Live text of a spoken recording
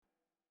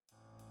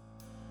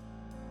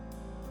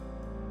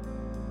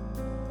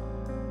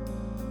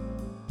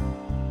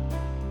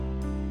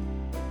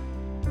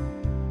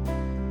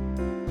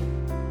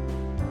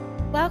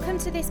Welcome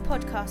to this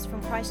podcast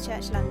from Christ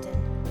Church London.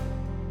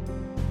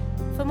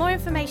 For more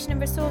information and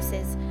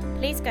resources,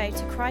 please go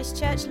to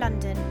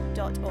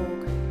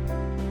christchurchlondon.org.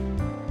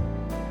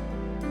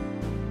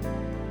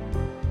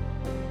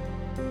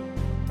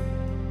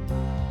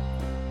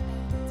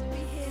 To be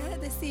here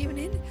this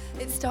evening,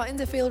 it's starting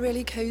to feel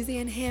really cozy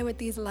in here with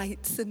these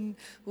lights and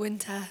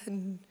winter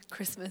and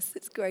Christmas.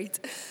 It's great.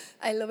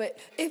 I love it.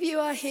 If you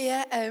are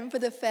here for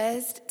the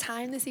first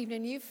time this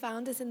evening, you've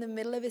found us in the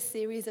middle of a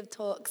series of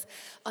talks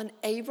on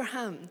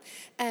Abraham.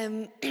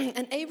 And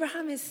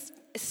Abraham his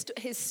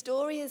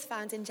story is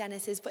found in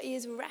Genesis, but he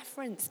is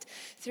referenced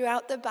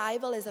throughout the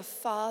Bible as a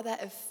father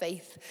of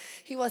faith.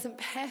 He wasn't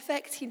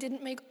perfect. He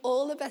didn't make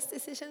all the best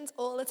decisions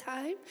all the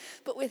time,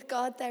 but with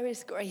God there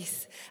is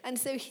grace. And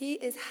so he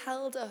is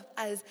held up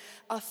as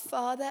a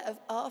father of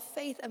our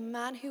faith, a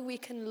man who we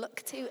can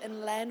look to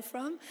and learn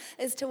from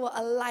as to what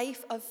a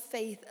life of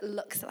faith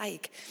looks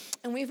like.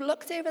 And we've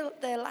looked over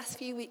the last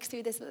few weeks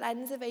through this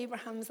lens of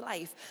Abraham's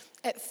life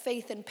at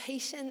faith and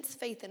patience,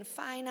 faith and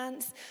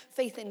finance,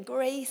 faith and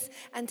grace.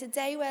 And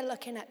today we're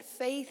looking at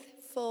faith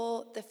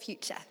for the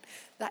future.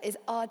 That is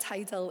our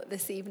title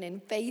this evening,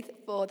 Faith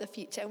for the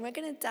Future. And we're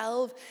going to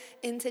delve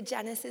into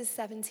Genesis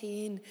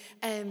 17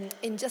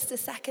 in just a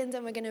second,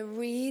 and we're going to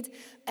read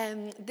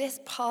this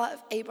part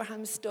of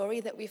Abraham's story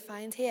that we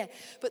find here.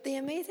 But the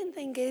amazing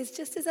thing is,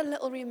 just as a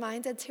little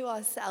reminder to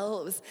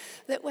ourselves,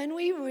 that when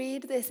we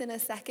read this in a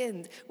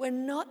second, we're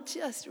not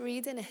just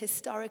reading a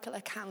historical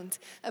account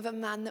of a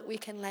man that we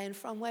can learn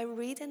from. We're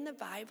reading the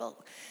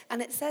Bible.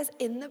 And it says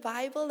in the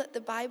Bible that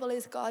the Bible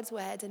is God's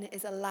word, and it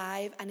is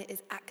alive and it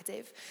is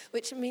active,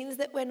 which means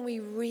that when we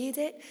read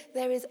it,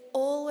 there is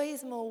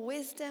always more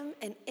wisdom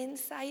and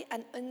insight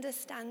and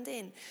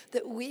understanding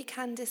that we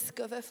can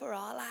discover for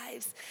our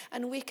lives.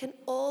 And we can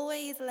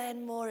always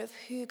learn more of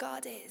who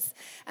God is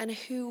and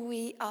who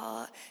we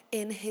are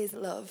in his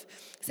love.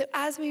 So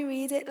as we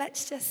read it,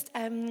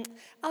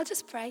 I'll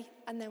just pray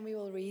and then we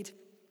will read.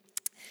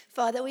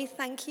 Father, we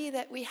thank you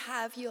that we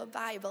have your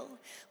Bible.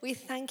 We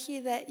thank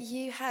you that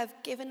you have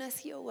given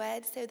us your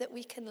word so that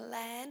we can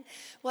learn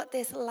what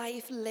this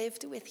life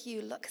lived with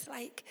you looks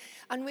like.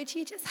 And would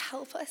you just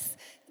help us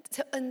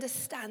to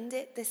understand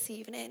it this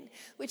evening?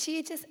 Would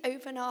you just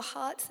open our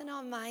hearts and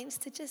our minds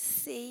to just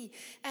see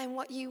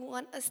what you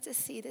want us to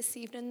see this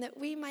evening, that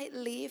we might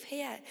leave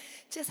here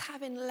just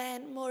having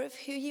learned more of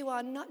who you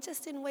are, not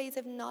just in ways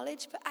of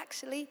knowledge, but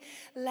actually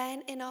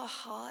learn in our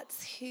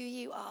hearts who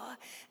you are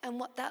and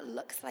what that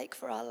looks like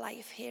for our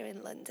life here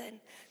in London.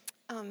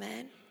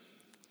 Amen.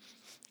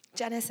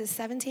 Genesis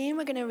 17,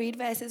 we're going to read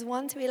verses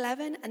 1 to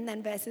 11 and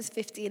then verses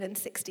 15 and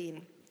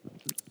 16.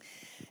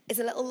 It's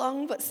a little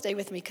long, but stay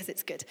with me because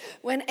it's good.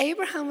 When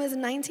Abraham was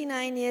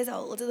 99 years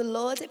old, the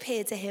Lord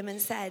appeared to him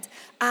and said,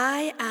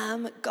 I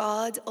am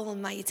God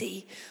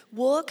Almighty.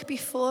 Walk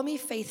before me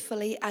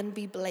faithfully and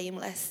be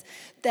blameless.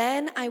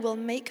 Then I will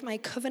make my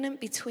covenant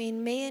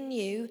between me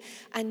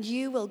and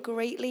you will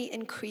greatly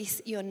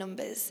increase your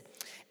numbers.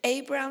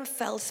 Abraham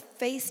fell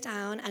face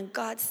down, and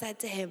God said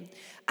to him,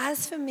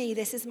 as for me,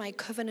 this is my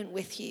covenant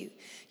with you.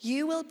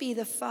 You will be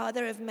the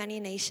father of many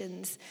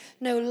nations.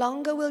 No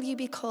longer will you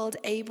be called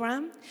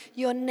Abram.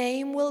 Your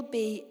name will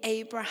be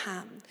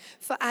Abraham.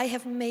 For I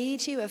have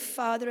made you a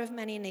father of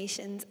many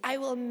nations. I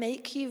will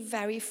make you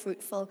very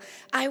fruitful.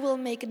 I will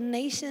make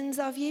nations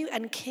of you,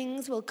 and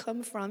kings will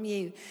come from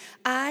you.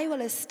 I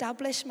will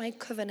establish my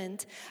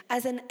covenant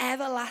as an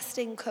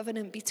everlasting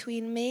covenant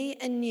between me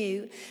and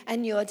you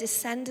and your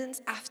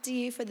descendants after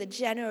you for the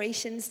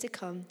generations to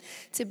come,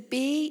 to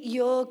be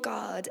your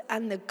God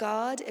and the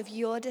God of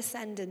your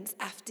descendants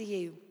after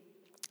you.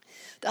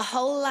 The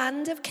whole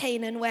land of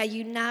Canaan, where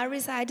you now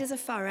reside as a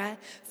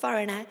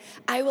foreigner,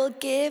 I will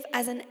give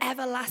as an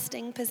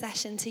everlasting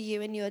possession to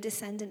you and your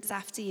descendants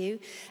after you,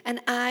 and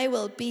I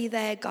will be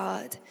their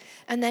God.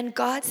 And then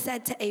God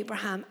said to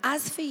Abraham,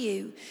 as for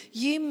you,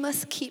 you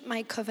must keep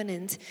my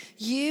covenant,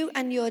 you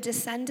and your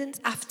descendants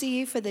after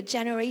you for the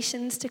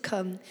generations to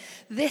come.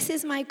 This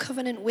is my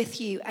covenant with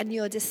you and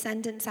your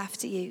descendants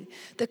after you,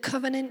 the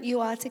covenant you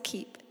are to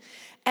keep.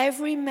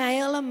 Every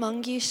male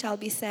among you shall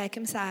be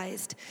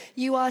circumcised.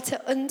 You are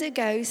to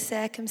undergo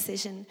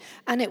circumcision,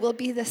 and it will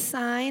be the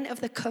sign of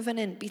the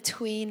covenant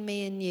between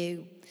me and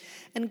you.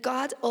 And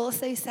God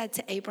also said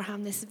to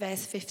Abraham, this is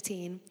verse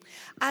 15,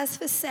 as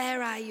for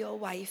Sarai, your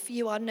wife,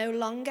 you are no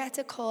longer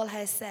to call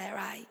her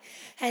Sarai.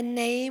 Her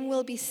name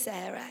will be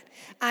Sarah.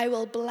 I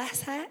will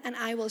bless her, and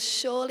I will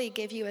surely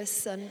give you a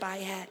son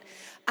by her.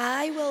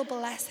 I will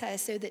bless her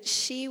so that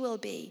she will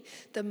be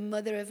the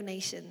mother of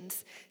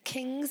nations.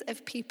 Kings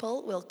of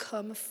people will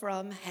come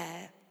from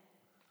her.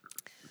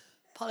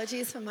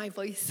 Apologies for my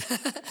voice.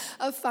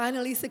 I've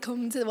finally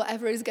succumbed to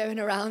whatever is going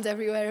around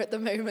everywhere at the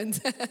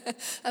moment.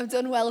 I've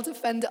done well to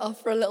fend it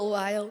off for a little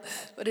while,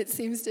 but it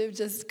seems to have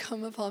just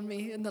come upon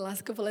me in the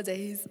last couple of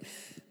days.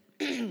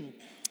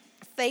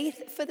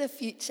 Faith for the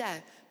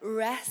future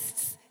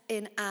rests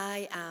in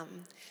I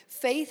am.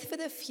 Faith for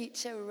the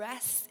future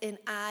rests in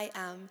I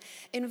am.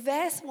 In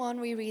verse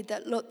 1, we read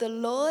that, look, the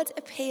Lord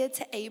appeared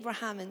to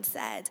Abraham and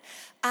said,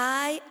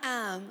 I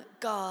am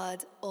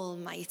God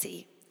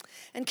Almighty.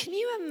 And can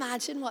you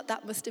imagine what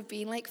that must have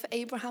been like for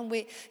Abraham?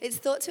 It's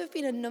thought to have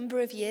been a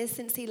number of years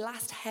since he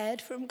last heard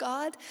from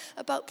God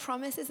about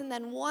promises. And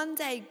then one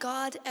day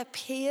God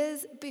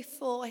appears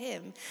before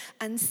him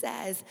and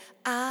says,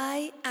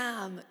 I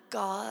am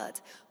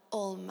God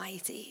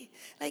Almighty.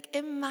 Like,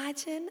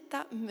 imagine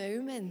that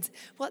moment,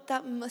 what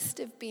that must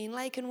have been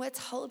like. And we're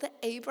told that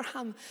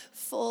Abraham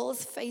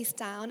falls face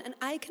down, and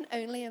I can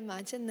only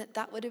imagine that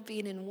that would have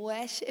been in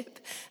worship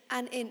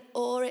and in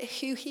awe at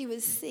who he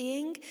was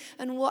seeing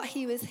and what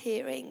he was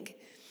hearing.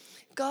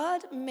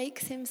 God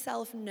makes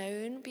himself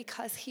known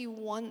because he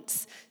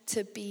wants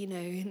to be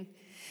known.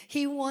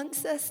 He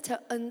wants us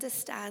to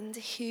understand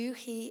who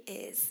he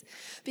is.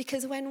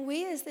 Because when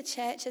we as the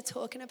church are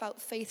talking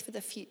about faith for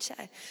the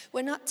future,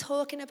 we're not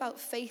talking about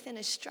faith in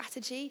a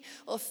strategy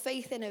or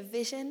faith in a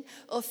vision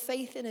or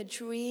faith in a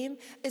dream.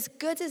 As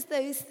good as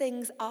those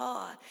things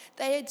are,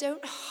 they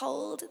don't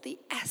hold the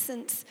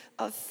essence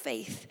of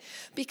faith.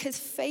 Because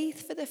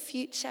faith for the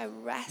future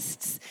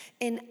rests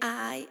in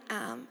I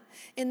am.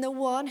 In the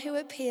one who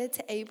appeared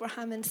to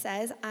Abraham and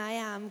says, I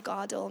am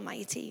God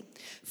Almighty.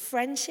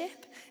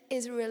 Friendship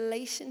is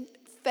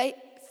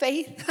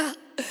faith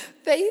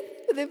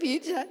for the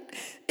future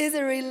is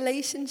a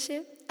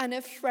relationship and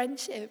a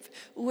friendship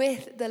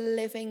with the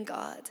living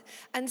God.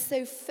 And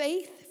so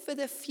faith for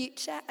the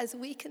future, as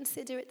we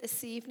consider it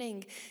this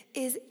evening,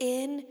 is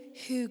in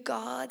who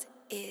God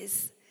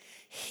is.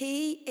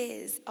 He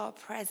is our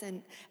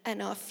present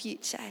and our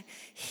future.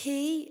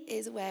 He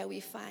is where we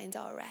find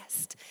our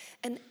rest.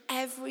 And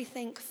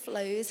everything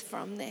flows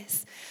from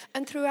this.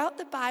 And throughout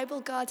the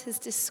Bible, God has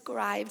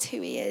described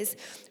who he is,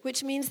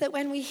 which means that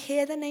when we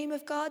hear the name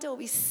of God or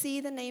we see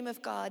the name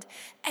of God,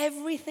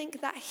 everything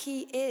that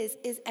he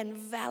is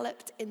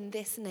enveloped in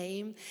this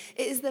name.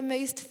 It is the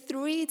most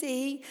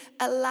 3D,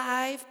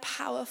 alive,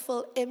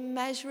 powerful,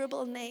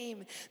 immeasurable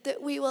name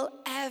that we will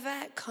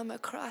ever come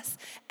across,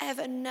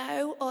 ever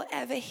know, or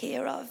ever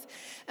hear of.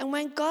 And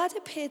when God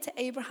appeared to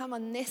Abraham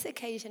on this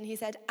occasion, he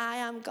said, I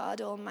am God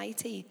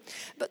Almighty.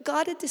 But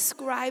God had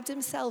described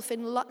himself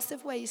in lots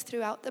of ways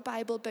throughout the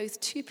Bible, both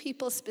to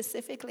people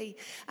specifically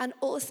and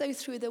also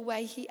through the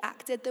way he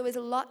acted. There was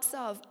lots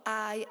of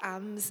I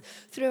ams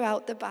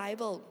throughout the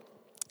Bible,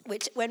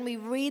 which when we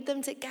read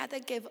them together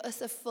give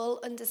us a full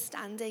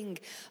understanding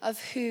of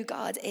who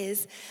God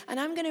is. And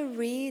I'm going to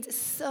read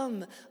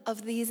some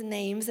of these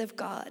names of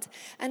God.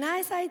 And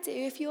as I do,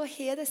 if you're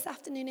here this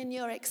afternoon and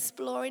you're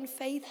exploring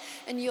faith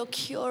and you're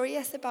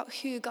curious about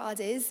who God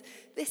is,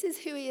 this is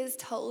who he has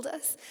told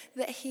us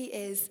that he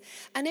is.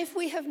 And if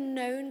we have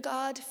known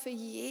God for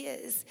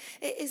years,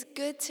 it is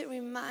good to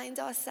remind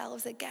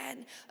ourselves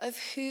again of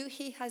who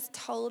he has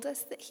told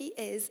us that he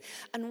is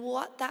and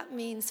what that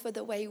means for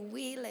the way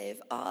we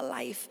live our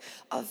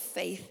life of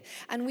faith.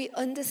 And we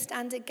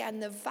understand again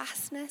the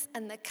vastness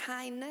and the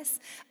kindness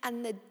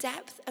and the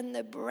depth and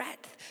the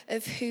breadth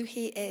of who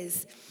he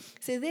is.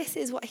 So this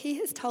is what he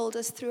has told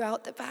us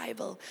throughout the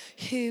Bible,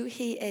 who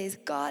he is.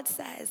 God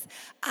says,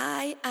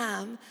 I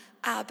am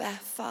Abba,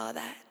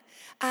 Father.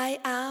 I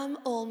am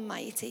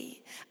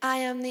Almighty. I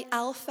am the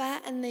Alpha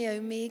and the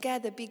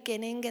Omega, the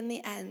beginning and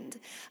the end.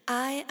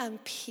 I am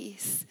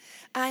peace.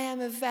 I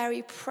am a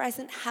very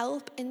present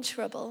help in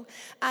trouble.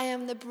 I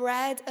am the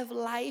bread of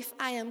life.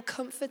 I am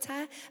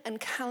comforter and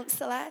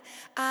counselor.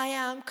 I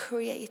am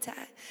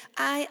creator.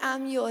 I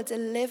am your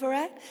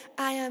deliverer.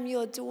 I am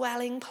your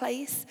dwelling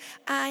place.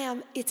 I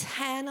am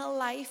eternal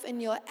life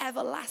and your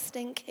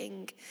everlasting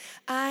King.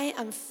 I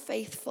am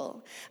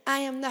faithful. I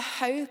am the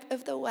hope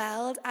of the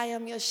world. I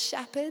am your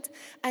shepherd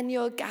and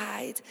your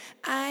guide.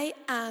 I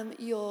am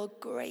your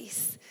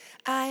grace.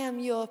 I am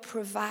your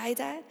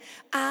provider.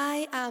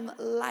 I am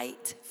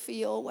light for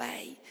your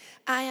way.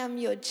 I am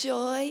your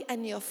joy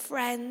and your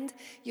friend,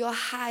 your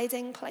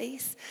hiding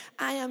place.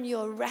 I am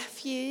your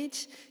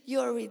refuge,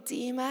 your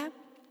redeemer.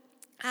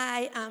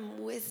 I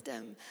am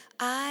wisdom.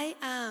 I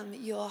am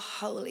your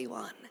Holy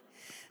One.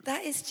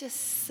 That is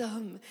just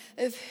some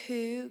of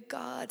who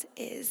God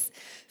is.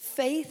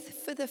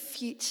 Faith for the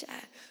future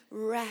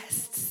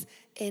rests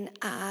in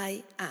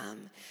I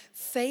am.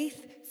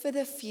 Faith for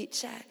the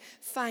future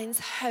finds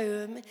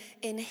home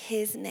in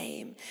his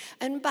name.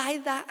 And by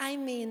that I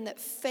mean that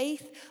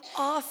faith,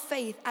 our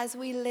faith, as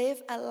we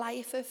live a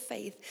life of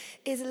faith,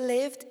 is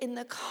lived in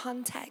the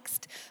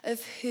context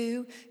of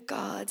who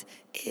God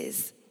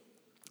is.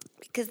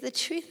 Because the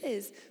truth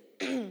is,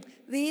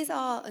 these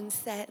are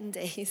uncertain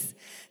days.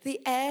 The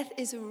earth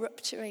is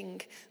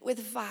rupturing with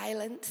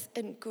violence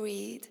and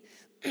greed.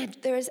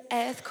 There is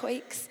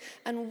earthquakes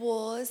and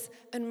wars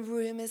and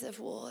rumors of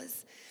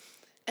wars.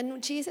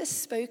 And Jesus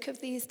spoke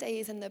of these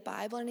days in the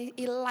Bible, and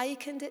he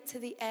likened it to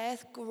the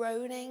earth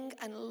groaning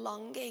and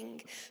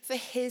longing for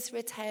his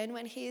return,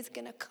 when he is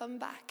going to come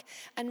back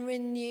and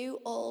renew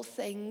all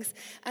things.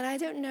 And I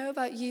don't know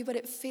about you, but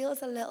it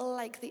feels a little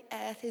like the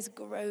earth is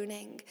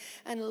groaning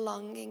and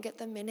longing at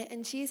the minute.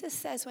 And Jesus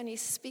says, when he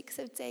speaks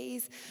of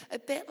days a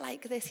bit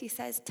like this, he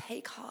says,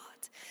 take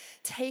heart.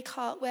 Take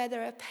heart where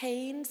there are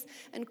pains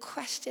and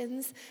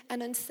questions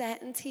and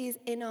uncertainties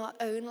in our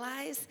own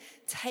lives.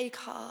 Take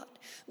heart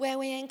where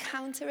we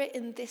encounter it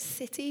in this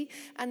city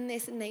and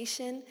this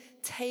nation.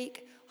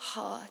 Take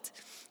heart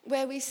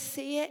where we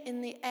see it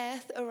in the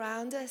earth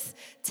around us.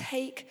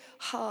 Take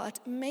heart.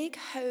 Make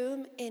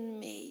home in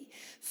me.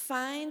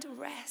 Find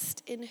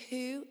rest in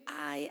who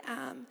I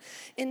am,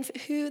 in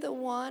the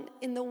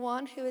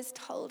one who has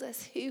told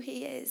us who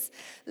he is.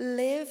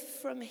 Live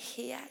from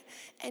here.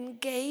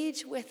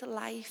 Engage with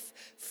life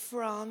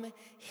from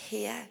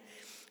here.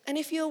 And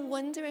if you're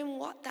wondering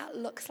what that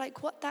looks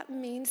like, what that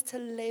means to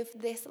live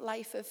this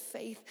life of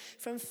faith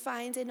from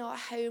finding our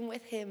home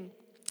with him,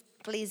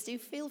 please do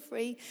feel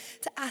free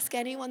to ask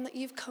anyone that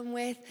you've come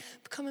with.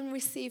 Come and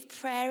receive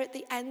prayer at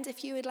the end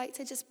if you would like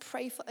to just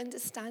pray for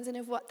understanding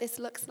of what this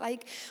looks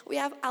like. We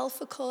have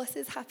alpha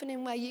courses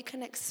happening where you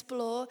can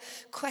explore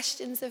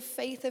questions of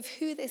faith, of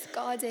who this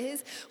God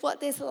is, what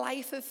this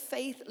life of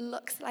faith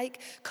looks like.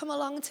 Come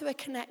along to a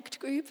connect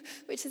group,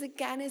 which is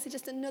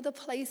just another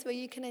place where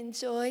you can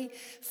enjoy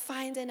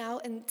finding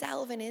out and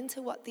delving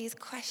into what these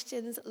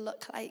questions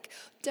look like.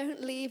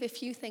 Don't leave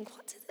if you think,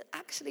 what does it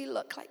actually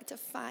look like to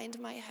find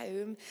my home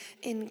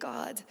in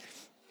God?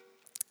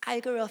 I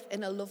grew up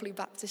in a lovely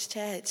Baptist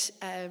church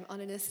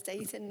on an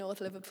estate in North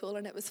Liverpool,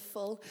 and it was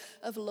full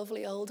of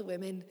lovely old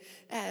women,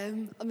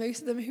 most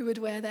of them who would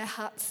wear their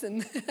hats,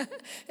 and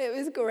it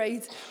was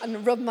great,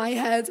 and rub my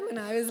head when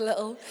I was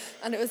little.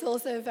 And it was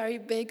also a very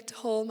big,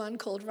 tall man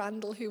called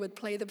Randall who would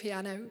play the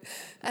piano,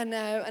 and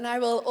I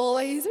will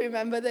always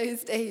remember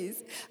those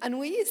days. And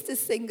we used to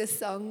sing a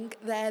song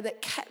there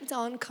that kept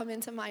on coming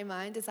to my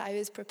mind as I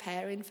was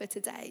preparing for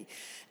today.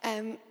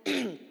 And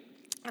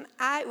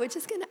we're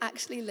just going to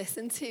actually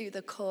listen to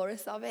the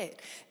chorus of it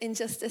in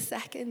just a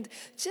second,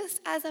 just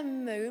as a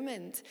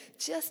moment,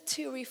 just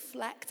to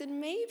reflect.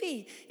 And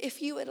maybe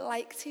if you would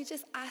like to,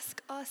 just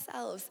ask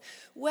ourselves,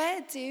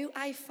 where do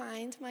I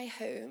find my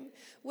home?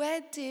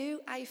 Where do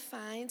I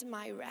find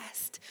my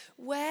rest?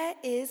 Where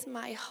is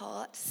my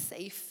heart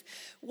safe?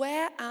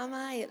 Where am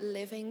I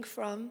living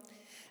from?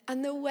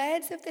 And the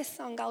words of this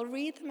song, I'll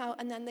read them out,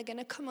 and then they're going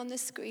to come on the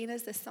screen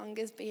as the song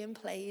is being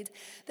played.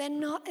 They're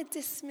not a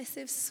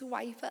dismissive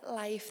swipe at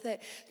life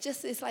that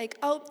just is like,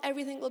 oh,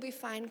 everything will be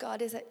fine.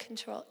 God is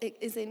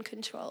in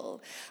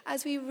control.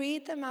 As we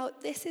read them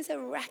out, this is a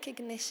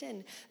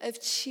recognition of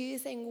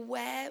choosing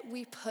where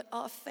we put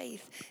our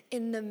faith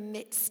in the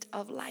midst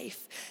of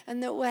life.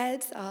 And the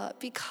words are,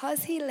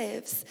 because he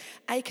lives,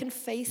 I can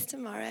face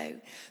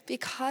tomorrow.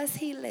 Because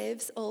he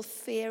lives, all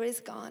fear is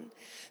gone.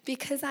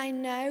 Because I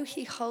know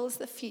he holds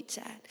the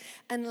future,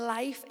 and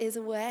life is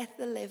worth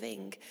the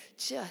living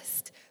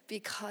just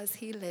because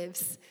he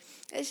lives.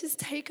 Let's just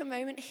take a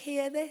moment,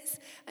 hear this,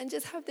 and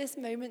just have this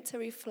moment to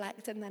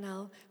reflect, and then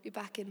I'll be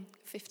back in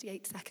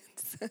 58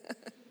 seconds.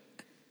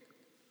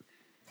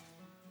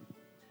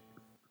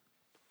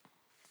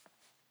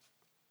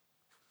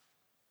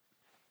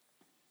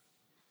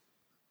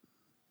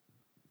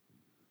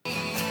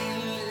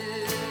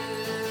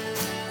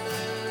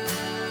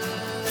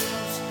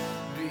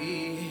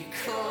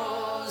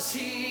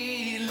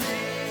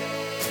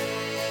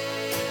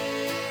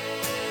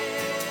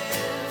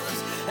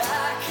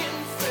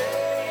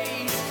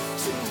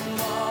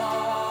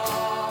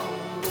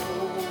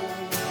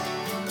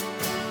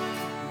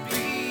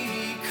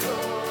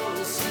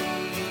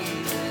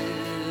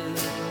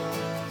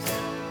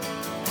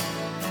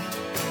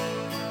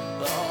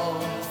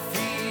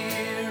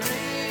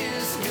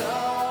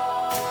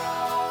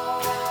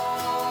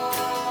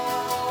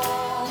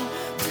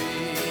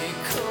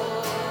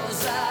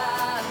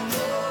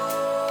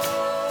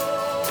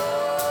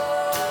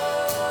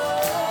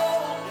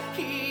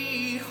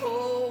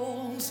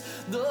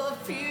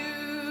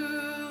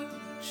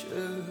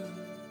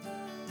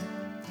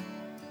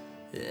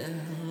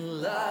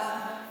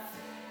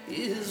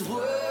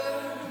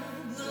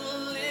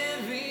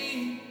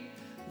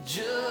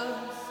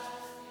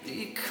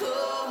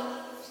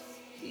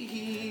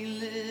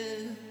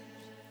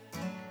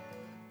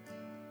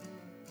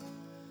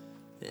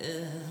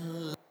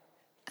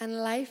 And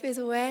life is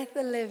worth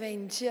the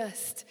living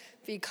just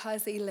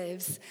because he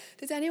lives.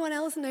 Does anyone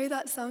else know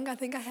that song? I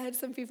think I heard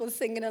some people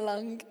singing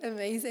along.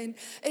 Amazing.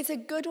 It's a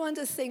good one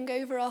to sing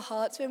over our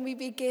hearts when we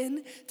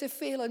begin to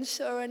feel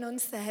unsure and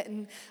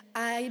uncertain.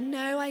 I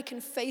know I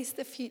can face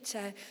the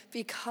future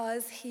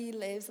because he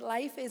lives.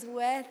 Life is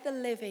worth the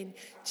living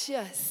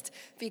just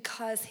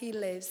because he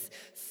lives.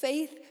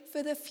 Faith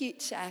for the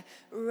future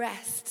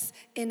rests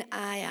in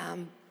I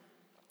am.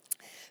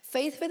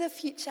 Faith for the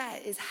future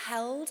is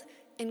held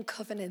in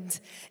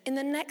covenant. In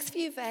the next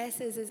few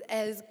verses,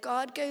 as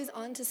God goes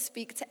on to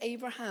speak to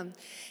Abraham,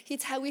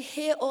 we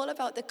hear all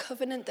about the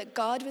covenant that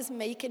God was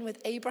making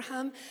with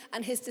Abraham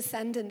and his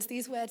descendants.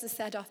 These words are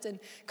said often,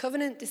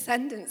 covenant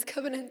descendants,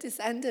 covenant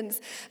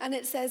descendants. And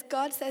it says,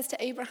 God says to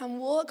Abraham,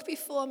 walk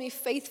before me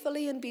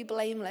faithfully and be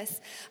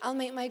blameless. I'll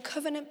make my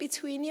covenant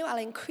between you. I'll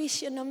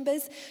increase your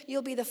numbers.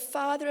 You'll be the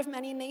father of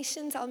many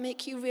nations. I'll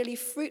make you really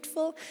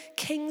fruitful.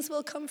 Kings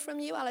will come from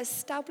you. I'll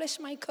establish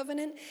my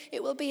covenant.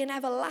 It will be an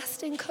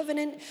everlasting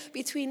covenant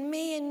between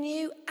me and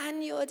you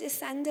and your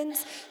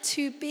descendants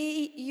to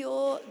be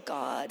your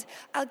God.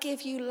 I'll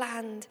give you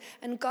land.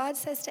 And God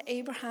says to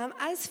Abraham,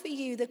 as for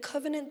you, the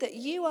covenant that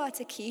you are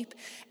to keep,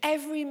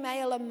 every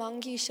male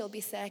among you shall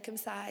be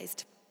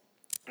circumcised.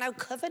 Now,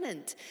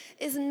 covenant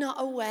is not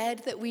a word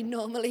that we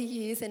normally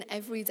use in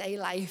everyday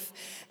life,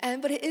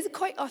 but it is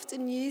quite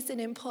often used in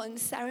important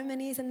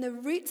ceremonies, and the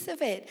roots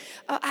of it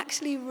are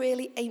actually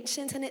really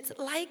ancient, and it's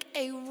like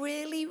a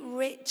really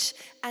rich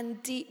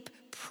and deep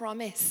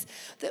promise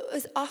that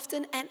was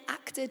often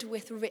enacted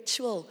with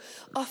ritual.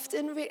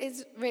 Often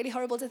it's really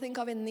horrible to think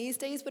of in these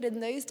days, but in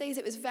those days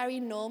it was very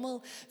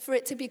normal for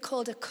it to be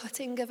called a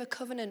cutting of a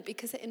covenant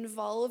because it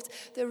involved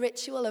the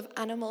ritual of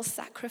animal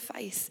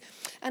sacrifice.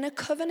 And a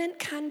covenant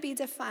can be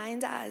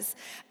defined as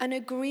an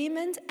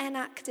agreement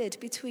enacted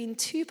between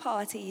two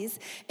parties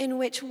in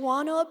which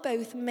one or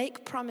both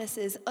make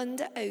promises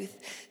under oath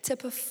to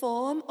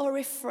perform or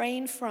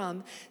refrain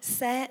from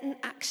certain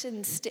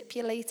actions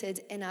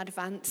stipulated in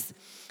advance.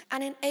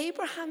 And in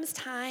Abraham's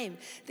time,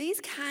 these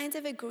kinds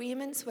of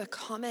agreements were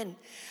common,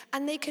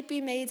 and they could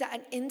be made at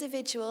an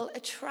individual, a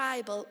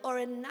tribal, or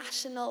a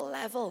national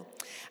level.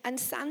 And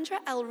Sandra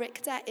L.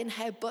 Richter, in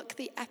her book,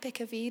 The Epic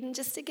of Eden,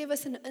 just to give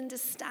us an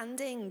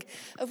understanding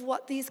of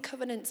what these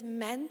covenants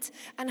meant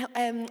and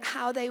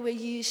how they were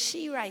used,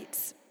 she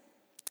writes,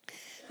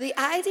 the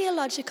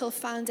ideological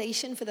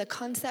foundation for the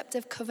concept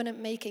of covenant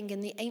making in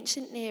the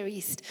ancient Near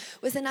East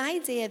was an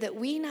idea that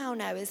we now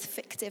know as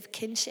fictive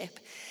kinship.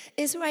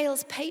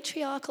 Israel's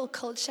patriarchal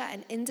culture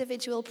and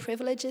individual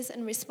privileges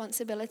and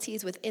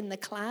responsibilities within the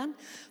clan,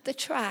 the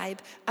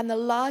tribe, and the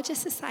larger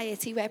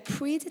society were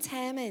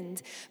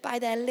predetermined by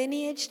their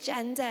lineage,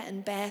 gender,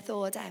 and birth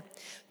order.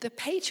 The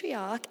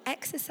patriarch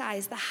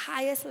exercised the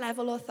highest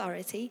level of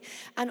authority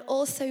and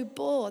also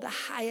bore the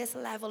highest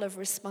level of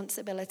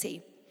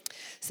responsibility.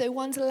 So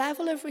one's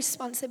level of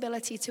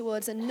responsibility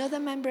towards another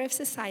member of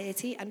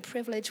society and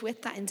privilege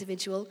with that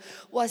individual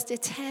was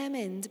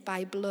determined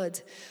by blood.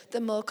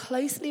 The more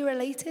closely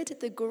related,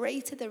 the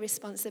greater the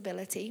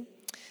responsibility.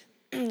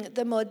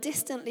 The more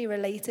distantly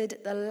related,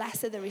 the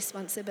lesser the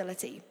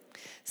responsibility.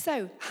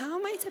 So, how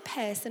might a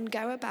person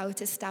go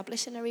about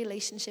establishing a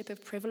relationship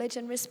of privilege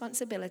and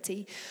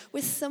responsibility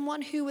with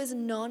someone who was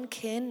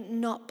non-kin,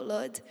 not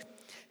blood?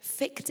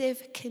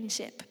 Fictive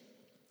kinship.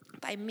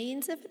 By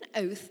means of an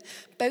oath,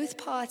 both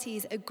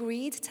parties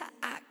agreed to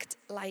act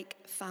like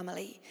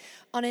family.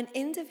 On an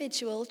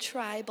individual,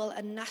 tribal,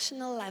 and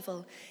national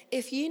level,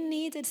 if you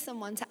needed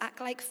someone to act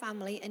like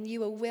family and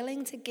you were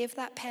willing to give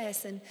that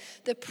person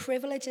the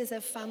privileges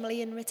of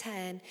family in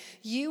return,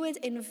 you would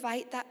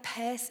invite that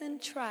person,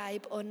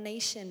 tribe, or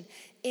nation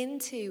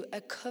into a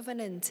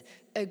covenant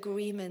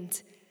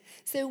agreement.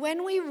 So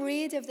when we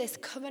read of this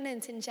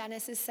covenant in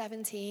Genesis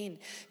 17,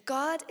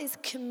 God is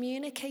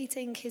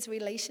communicating his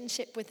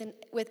relationship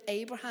with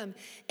Abraham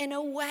in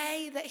a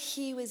way that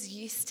he was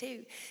used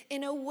to,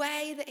 in a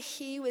way that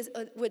he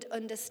would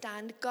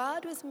understand.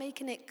 God was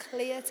making it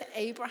clear to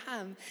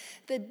Abraham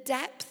the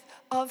depth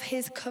of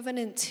his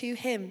covenant to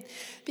him.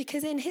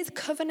 Because in his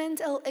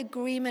covenantal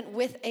agreement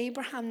with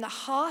Abraham, the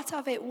heart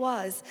of it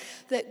was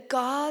that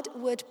God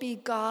would be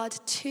God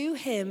to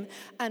him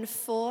and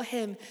for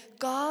him.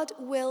 God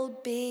will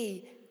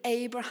be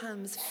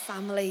Abraham's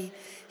family.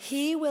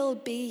 He will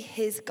be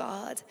his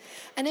God.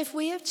 And if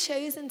we have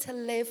chosen to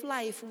live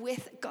life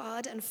with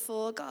God and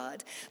for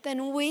God,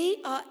 then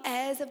we are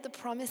heirs of the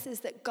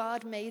promises that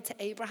God made to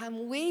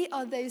Abraham. We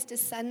are those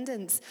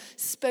descendants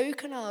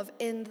spoken of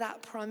in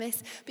that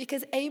promise,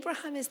 because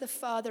Abraham is the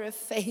father of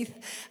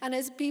faith. And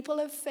as people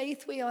of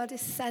faith, we are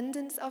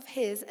descendants of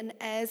his and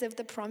heirs of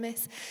the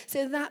promise.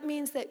 So that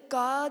means that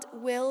God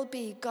will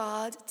be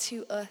God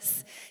to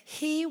us.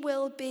 He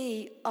will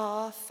be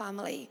our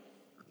family.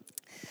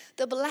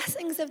 The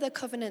blessings of the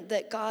covenant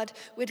that God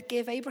would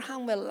give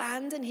Abraham were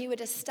land, and he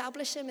would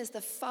establish him as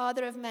the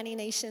father of many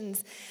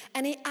nations.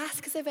 And he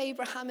asks of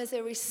Abraham as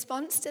a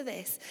response to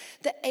this,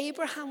 that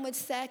Abraham would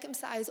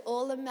circumcise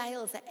all the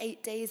males at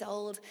 8 days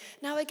old.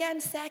 Now again,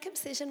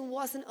 circumcision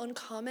wasn't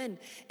uncommon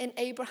in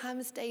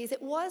Abraham's days.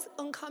 It was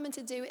uncommon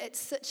to do it at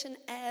such an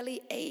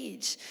early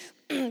age.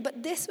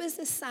 But this was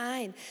the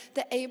sign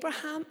that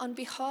Abraham, on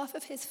behalf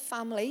of his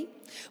family,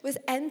 was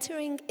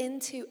entering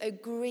into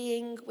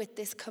agreeing with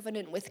this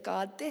covenant with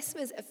God. This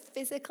was a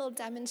physical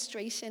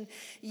demonstration.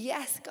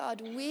 Yes,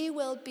 God, we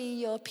will be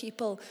your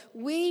people.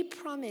 We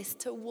promise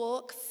to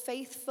walk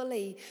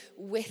faithfully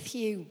with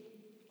you.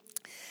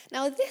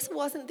 Now, this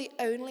wasn't the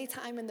only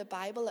time in the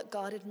Bible that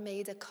God had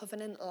made a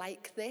covenant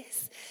like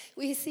this.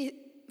 We see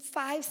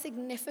 5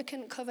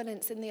 significant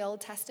covenants in the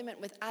Old Testament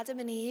with Adam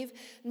and Eve,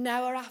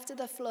 Noah after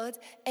the flood,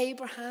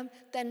 Abraham,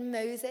 then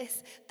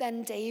Moses,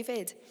 then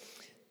David.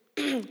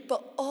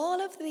 But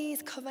all of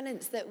these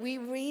covenants that we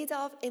read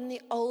of in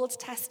the Old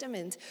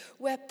Testament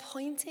were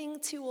pointing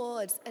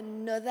towards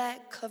another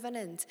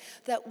covenant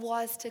that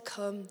was to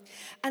come.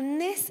 And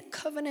this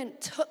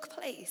covenant took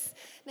place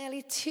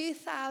nearly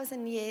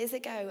 2,000 years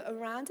ago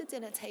around a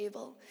dinner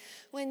table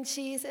when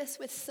Jesus,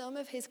 with some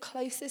of his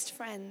closest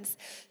friends,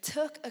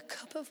 took a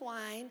cup of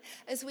wine,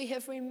 as we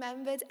have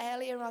remembered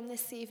earlier on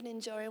this evening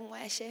during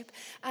worship.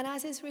 And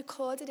as is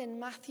recorded in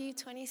Matthew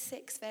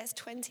 26, verse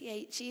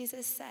 28,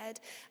 Jesus said,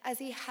 as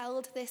he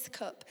held this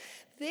cup,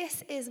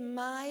 "This is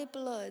my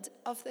blood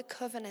of the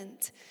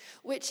covenant,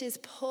 which is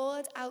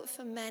poured out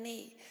for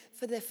many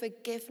for the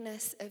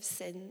forgiveness of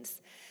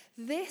sins."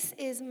 This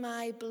is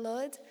my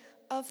blood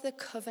of the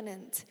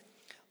covenant.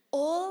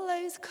 All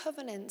those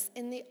covenants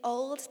in the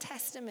Old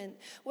Testament,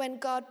 when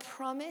God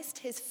promised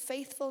his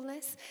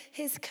faithfulness,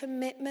 his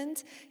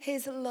commitment,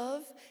 his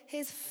love,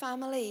 his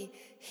family,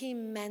 he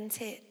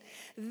meant it.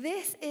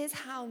 This is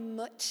how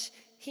much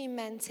he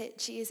meant it,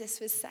 Jesus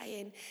was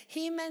saying.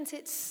 He meant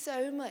it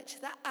so much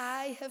that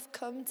I have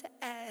come to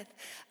earth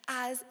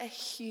as a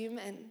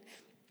human.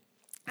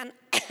 And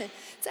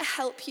to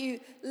help you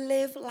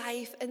live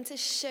life and to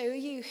show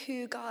you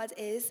who God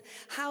is,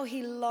 how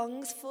he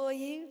longs for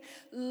you,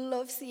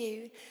 loves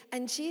you.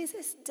 And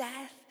Jesus'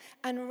 death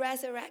and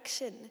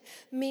resurrection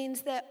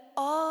means that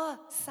our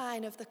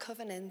sign of the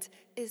covenant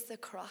is the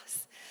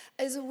cross.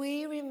 As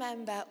we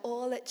remember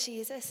all that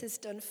Jesus has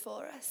done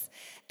for us,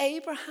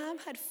 Abraham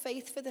had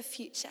faith for the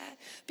future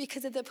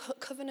because of the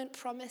covenant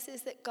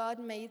promises that God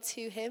made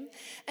to him.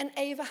 And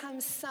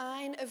Abraham's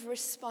sign of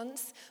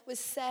response was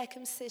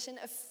circumcision,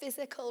 a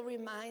physical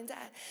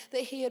reminder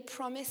that he had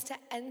promised to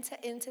enter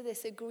into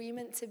this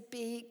agreement to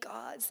be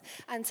God's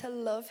and to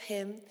love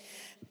him.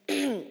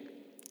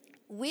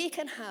 We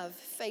can have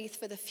faith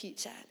for the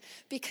future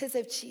because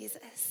of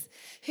Jesus,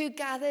 who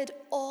gathered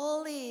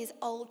all these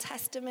Old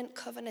Testament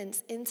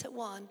covenants into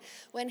one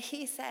when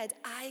he said,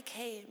 "I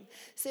came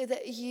so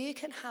that you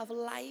can have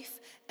life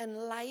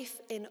and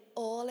life in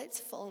all its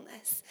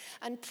fullness,"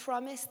 and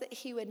promised that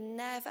he would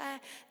never,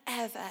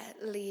 ever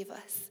leave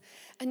us.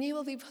 And you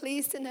will be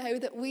pleased to know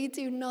that we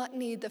do not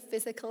need the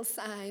physical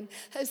sign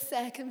of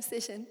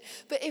circumcision.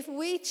 But if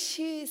we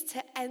choose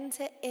to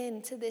enter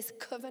into this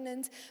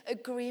covenant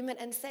agreement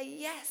and say,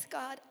 "Yes,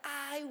 God,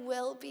 I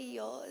will be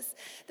yours,"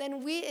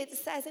 then it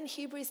says in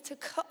Hebrews, to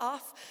cut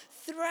off,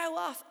 throw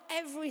off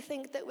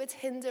everything that would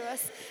hinder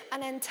us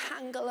and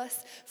entangle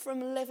us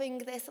from living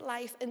this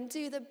life and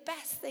do the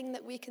best thing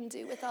that we can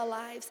do with our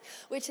lives,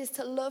 which is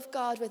to love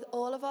God with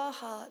all of our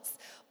hearts,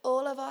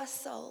 all of our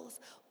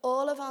souls,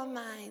 all of our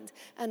mind,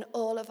 and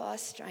all of our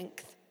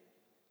strength.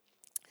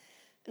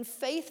 And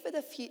faith for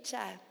the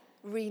future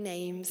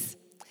renames.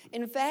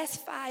 In verse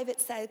 5,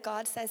 it says,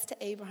 God says to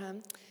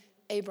Abraham,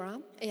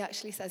 he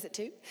actually says it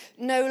too,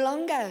 "No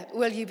longer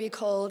will you be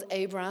called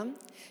Abram.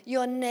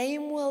 Your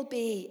name will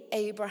be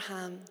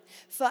Abraham,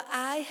 for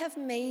I have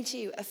made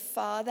you a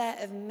father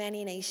of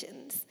many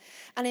nations."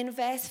 And in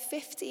verse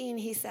 15,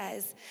 he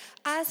says,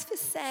 "As for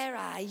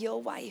Sarai, your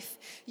wife,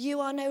 you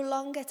are no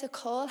longer to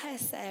call her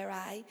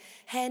Sarai.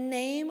 Her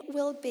name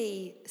will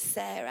be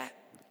Sarah.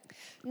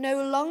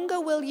 No longer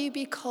will you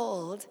be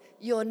called,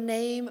 your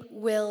name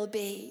will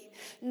be.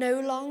 No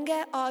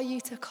longer are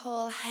you to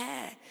call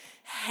her,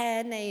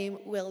 her name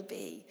will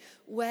be."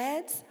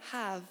 Words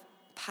have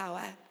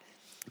power.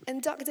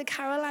 And Dr.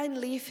 Caroline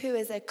Leaf, who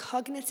is a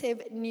cognitive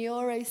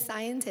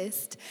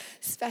neuroscientist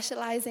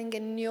specializing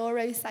in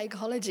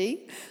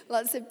neuropsychology,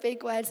 lots of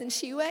big words, and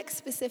she works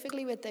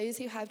specifically with those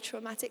who have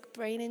traumatic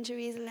brain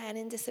injuries,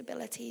 learning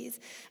disabilities,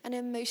 and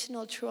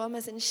emotional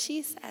traumas. And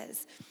she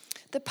says,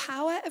 the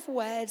power of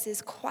words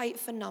is quite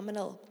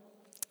phenomenal.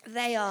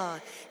 They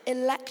are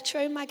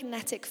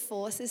electromagnetic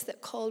forces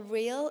that cause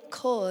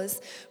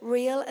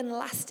real and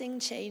lasting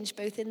change,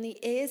 both in the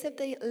ears of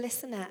the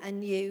listener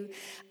and you.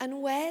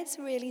 And words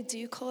really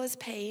do cause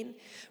pain.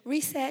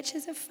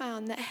 Researchers have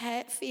found that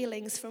hurt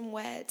feelings from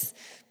words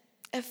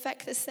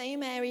affect the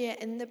same area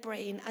in the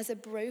brain as a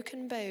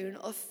broken bone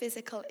or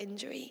physical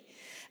injury.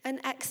 And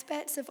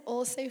experts have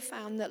also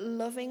found that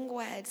loving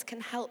words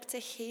can help to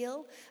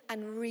heal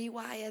and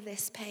rewire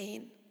this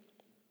pain.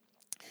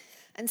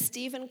 And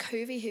Stephen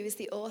Covey, who is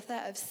the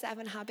author of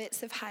 7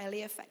 Habits of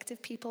Highly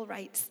Effective People,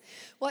 writes,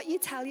 "What you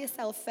tell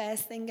yourself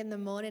first thing in the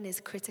morning is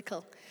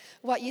critical.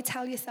 What you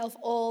tell yourself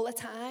all the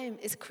time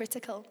is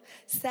critical.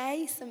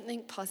 Say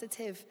something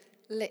positive,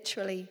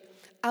 literally,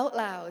 out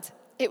loud.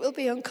 It will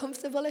be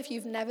uncomfortable if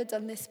you've never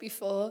done this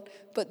before,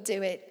 but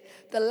do it.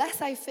 The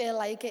less I feel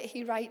like it,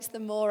 he writes, the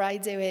more I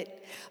do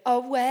it. Our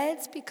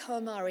words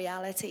become our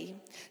reality.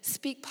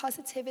 Speak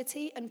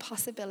positivity and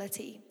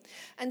possibility.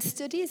 And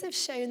studies have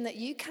shown that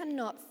you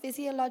cannot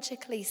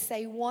physiologically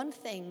say one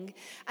thing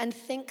and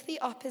think the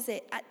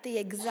opposite at the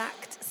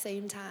exact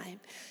same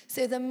time.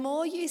 So the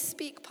more you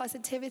speak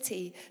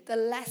positivity, the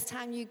less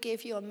time you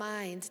give your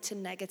mind to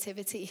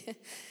negativity.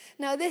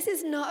 Now, this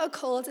is not a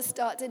call to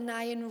start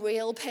denying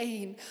real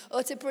pain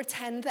or to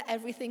pretend that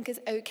everything is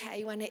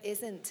okay when it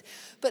isn't.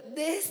 But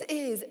this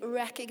is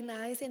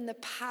recognizing the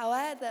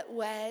power that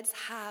words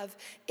have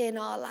in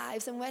our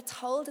lives. And we're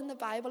told in the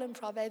Bible in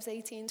Proverbs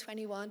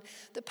 18:21,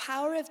 the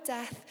power of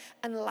death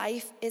and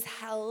life is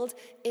held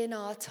in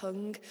our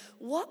tongue.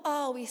 What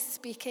are we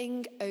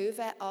speaking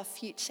over our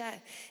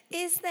future?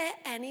 Is there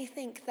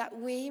anything that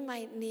we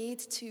might need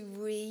to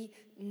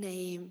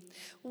rename?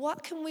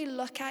 What can we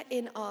look at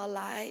in our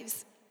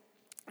lives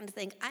and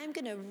think, I'm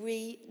going to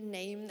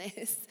rename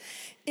this?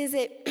 Is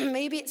it,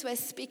 maybe it's we're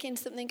speaking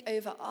something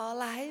over our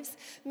lives.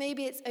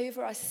 Maybe it's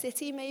over our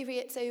city. Maybe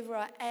it's over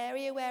our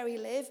area where we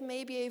live.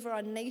 Maybe over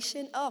our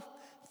nation. Oh,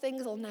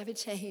 things will never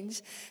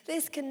change.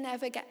 This can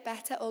never get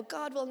better, or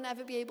God will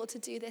never be able to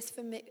do this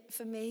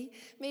for me.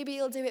 Maybe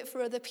he'll do it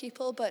for other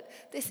people, but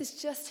this is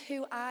just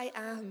who I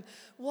am.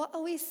 What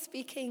are we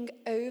speaking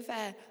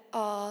over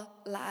our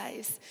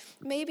lives?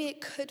 Maybe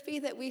it could be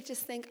that we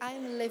just think,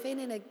 I'm living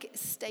in a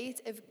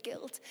state of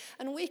guilt,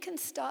 and we can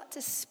start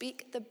to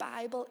speak the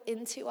Bible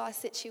into our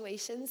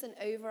situations and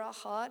over our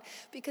heart,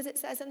 because it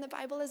says in the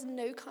Bible there's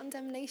no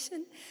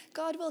condemnation.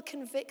 God will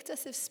convict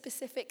us of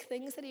specific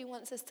things that he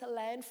wants us to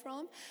learn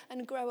from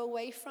and grow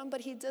away from, but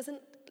he doesn't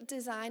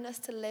design us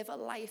to live a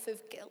life of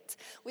guilt.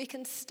 We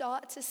can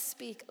start to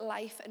speak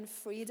life and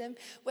freedom.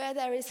 Where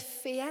there is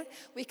fear,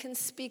 we can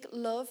speak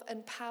love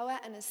and power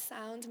and a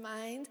sound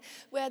mind.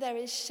 Where there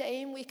is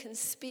shame, we can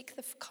speak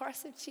the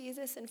cross of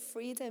Jesus and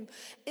freedom.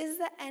 Is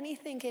there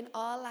anything in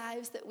our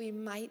lives that we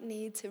might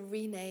need to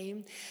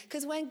rename?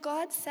 Because when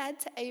God said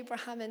to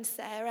Abraham and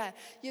Sarah,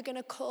 you're going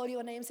to call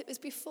your names, it was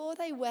before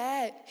they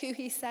were who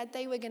he said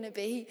they were going to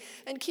be.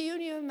 And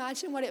can you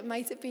imagine what it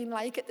might have been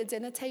like at the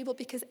dinner table?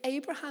 Because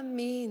Abraham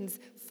means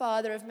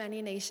father of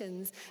many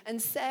nations,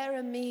 and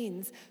Sarah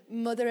means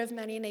mother of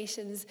many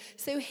nations.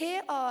 So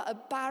here are a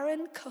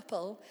barren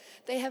couple.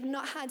 They have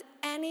not had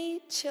any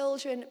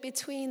children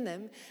between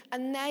them,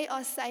 and they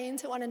are saying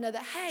to one another,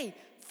 hey,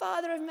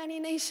 father of many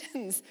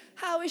nations,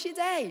 how was your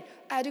day?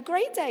 I had a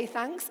great day,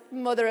 thanks,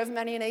 mother of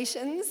many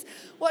nations.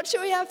 What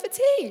shall we have for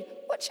tea?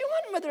 What do you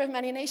want, mother of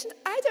many nations?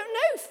 I don't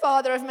know,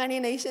 father of many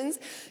nations.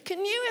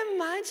 Can you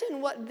imagine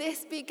what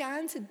this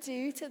began to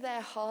do to their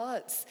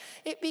hearts?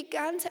 It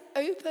began to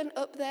open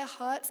up their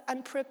hearts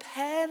and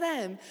prepare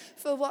them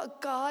for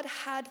what God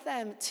had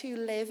them to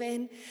live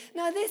in.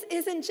 Now, this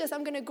isn't just,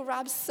 I'm going to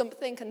grab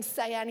something and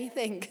say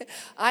anything.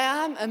 I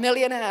am a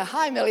millionaire.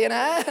 Hi,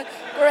 millionaire.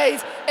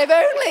 Great. If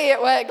only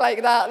it worked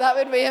like that. That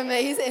would be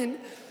amazing.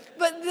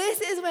 But this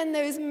is when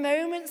those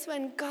moments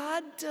when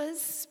God does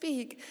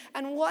speak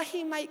and what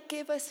he might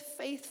give us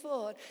faith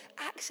for,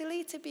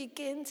 actually to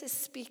begin to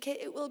speak it,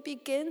 it will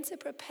begin to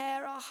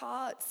prepare our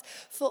hearts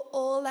for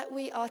all that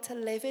we are to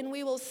live in.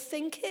 We will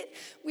think it,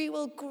 we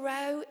will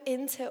grow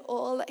into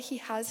all that he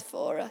has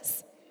for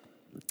us.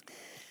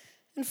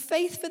 And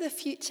faith for the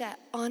future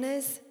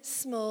honors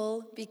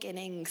small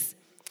beginnings.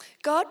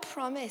 God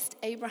promised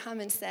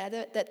Abraham and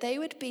Sarah that they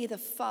would be the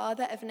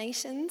father of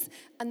nations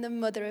and the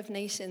mother of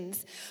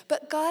nations.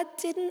 But God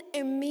didn't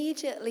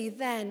immediately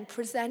then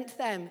present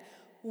them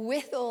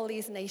with all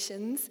these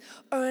nations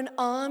or an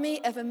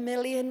army of 1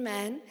 million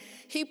men.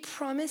 He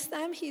promised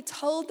them, he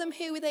told them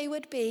who they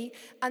would be,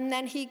 and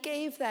then he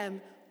gave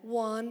them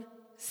one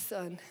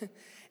son.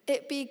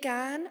 It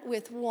began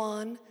with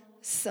one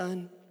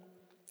son.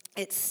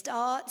 It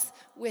starts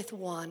with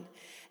one.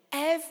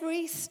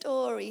 Every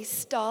story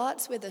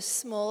starts with a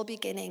small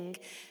beginning.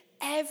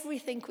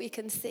 Everything we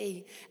can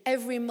see,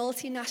 every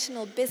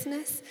multinational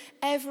business,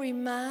 every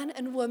man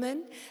and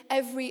woman,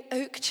 every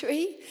oak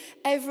tree,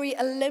 every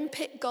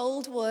Olympic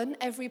gold won,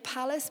 every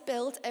palace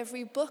built,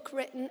 every book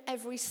written,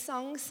 every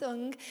song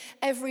sung,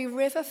 every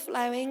river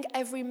flowing,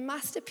 every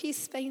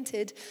masterpiece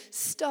painted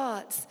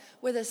starts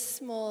with a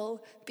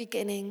small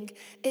beginning.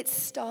 It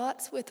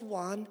starts with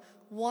one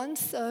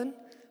son,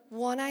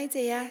 one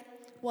idea,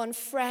 one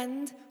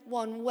friend,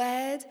 one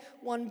word,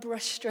 one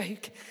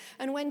brushstroke.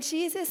 And when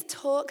Jesus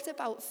talked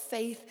about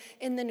faith,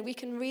 we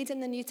can read in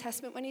the New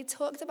Testament, when he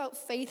talked about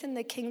faith in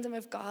the kingdom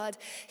of God,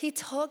 he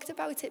talked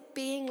about it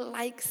being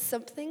like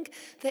something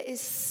that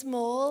is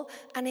small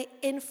and it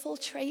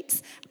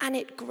infiltrates and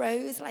it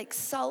grows like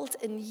salt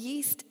and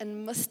yeast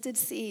and mustard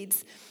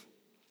seeds.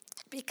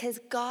 Because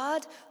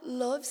God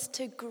loves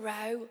to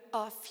grow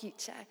our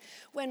future.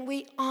 When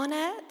we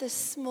honor the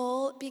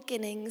small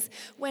beginnings,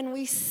 when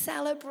we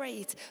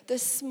celebrate the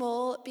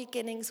small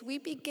beginnings, we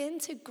begin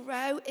to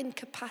grow in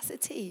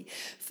capacity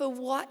for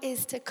what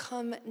is to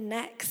come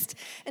next.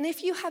 And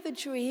if you have a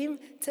dream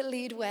to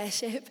lead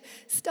worship,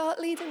 start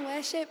leading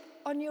worship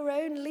on your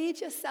own. Lead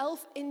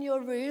yourself in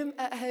your room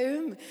at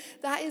home.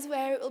 That is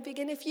where it will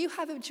begin. If you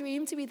have a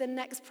dream to be the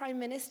next Prime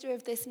Minister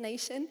of this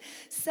nation,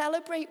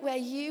 celebrate where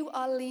you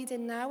are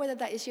leading now, whether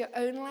that is your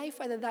own life,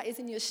 whether that is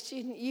in your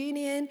student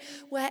union,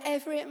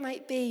 wherever it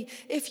might be.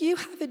 If you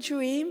have a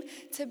dream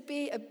to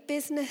be a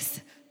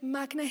business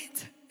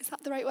magnate, is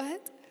that the right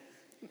word?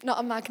 Not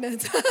a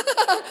magnet.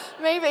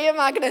 Maybe a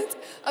magnet.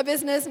 A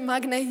business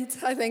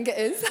magnate, I think it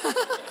is.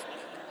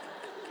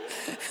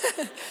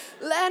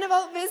 Learn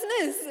about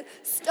business.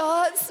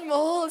 Start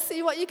small.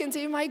 See what you can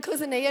do. My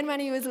cousin Ian, when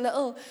he was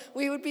little,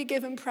 we would be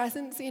given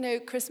presents,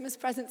 Christmas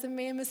presents, and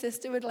me and my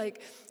sister would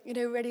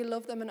really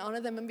love them and honor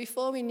them. And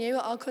before we knew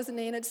it, our cousin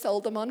Ian had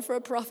sold them on for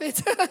a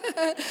profit.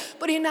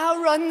 But he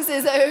now runs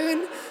his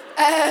own.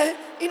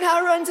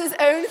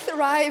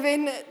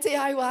 Thriving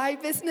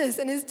DIY business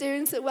and is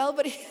doing so well.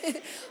 But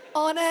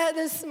honor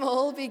the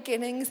small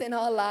beginnings in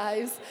our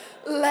lives.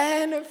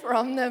 Learn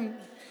from them.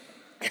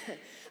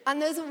 And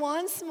there's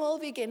one small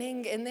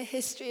beginning in the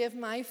history of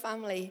my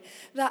family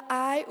that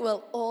I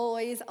will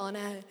always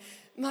honor.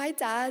 My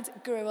dad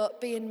grew up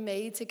being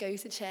made to go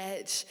to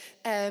church.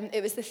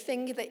 It was the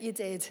thing that you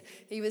did.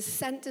 He was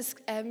sent to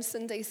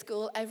Sunday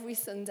school every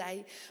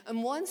Sunday.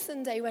 And one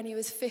Sunday when he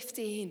was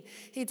 15,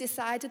 he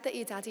decided that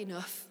he'd had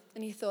enough.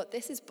 And he thought,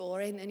 this is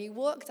boring. And he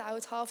walked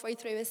out halfway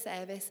through his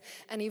service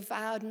and he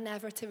vowed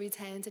never to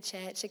return to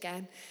church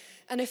again.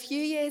 And a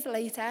few years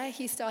later,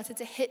 he started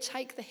to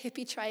hitchhike the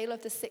hippie trail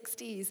of the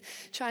 60s,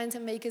 trying to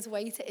make his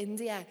way to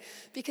India.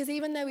 Because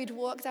even though he'd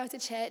walked out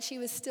of church, he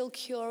was still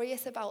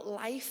curious about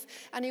life,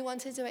 and he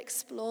wanted to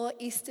explore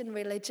Eastern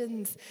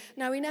religions.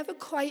 Now, he never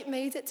quite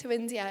made it to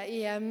India.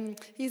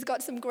 He's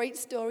got some great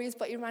stories,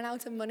 but he ran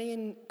out of money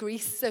in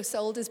Greece, so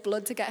sold his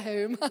blood to get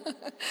home.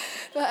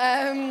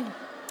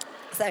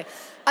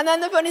 And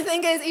then the funny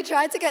thing is, he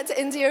tried to get to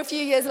India a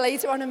few years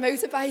later on a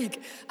motorbike,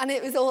 and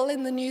it was all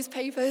in the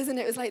newspapers, and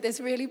it was like this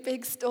really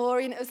big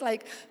story, and it was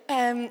like,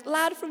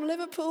 lad from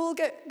Liverpool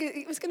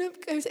he was going to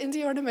go to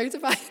India on a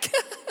motorbike.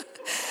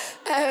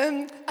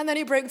 And then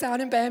he broke down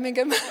in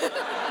Birmingham.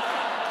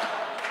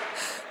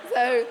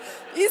 So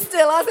he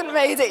still hasn't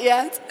made it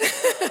yet.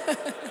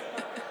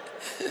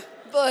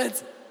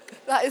 But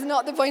that is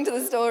not the point of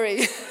the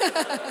story.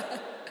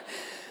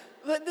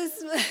 But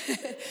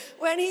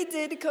when he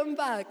did come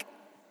back,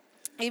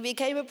 he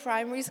became a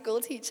primary school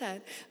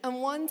teacher.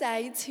 And one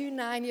day, 2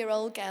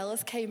 9-year-old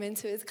girls came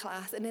into his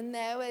class, and in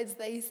their words,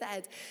 they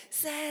said,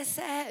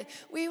 Sir,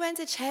 we went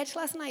to church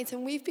last night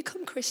and we've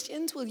become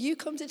Christians. Will you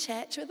come to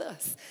church with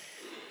us?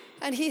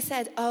 And he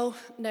said, oh,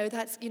 no,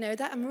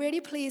 that I'm really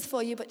pleased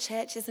for you, but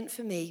church isn't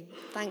for me.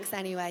 Thanks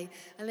anyway.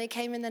 And they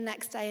came in the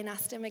next day and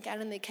asked him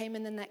again, and they came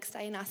in the next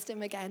day and asked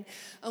him again.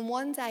 And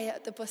one day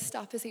at the bus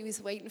stop, as he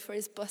was waiting for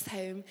his bus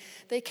home,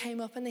 they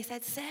came up and they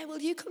said, Sir, will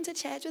you come to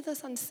church with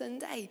us on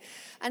Sunday?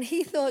 And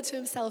he thought to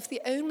himself,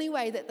 the only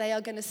way that they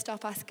are going to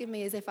stop asking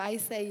me is if I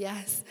say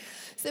yes.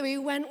 So he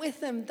went with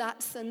them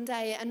that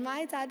Sunday. And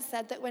my dad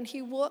said that when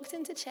he walked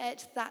into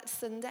church that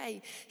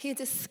Sunday, he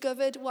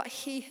discovered what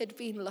he had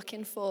been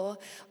looking for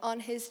on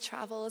his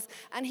travels.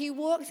 And he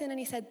walked in and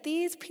he said,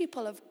 these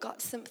people have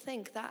got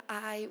something that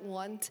I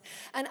want.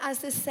 And as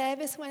the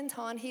service went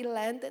on, he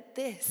learned that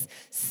this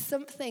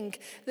something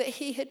that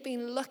he had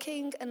been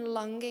looking and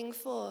longing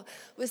for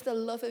was the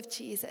love of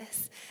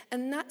Jesus.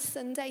 And that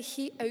Sunday,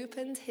 he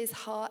opened his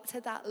heart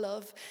to that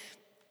love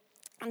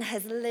and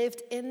has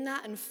lived in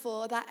that and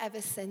for that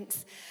ever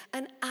since.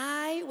 And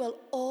I will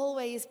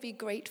always be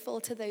grateful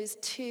to those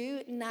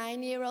 2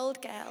 9-year-old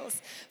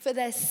girls for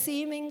their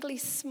seemingly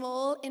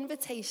small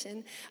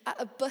invitation at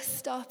a bus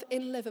stop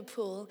in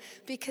Liverpool,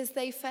 because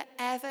they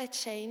forever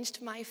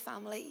changed my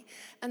family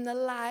and the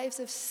lives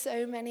of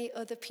so many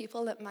other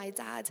people that my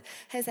dad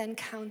has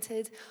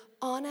encountered.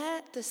 Honor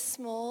the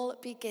small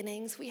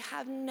beginnings. We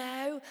have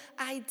no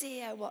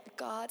idea what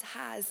God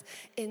has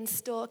in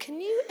store. Can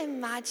you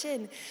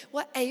imagine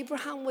what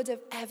Abraham would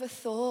have ever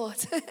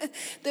thought?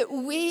 That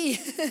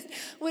we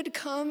would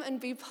come and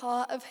be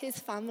part of his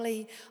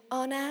family.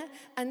 Honor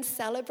and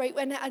celebrate.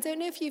 I don't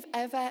know if you've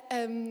ever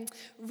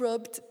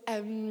rubbed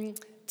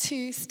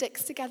 2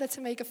 sticks together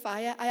to make a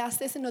fire. I asked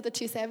this in other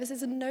 2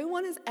 services and no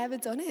one has ever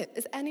done it.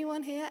 Has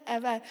anyone here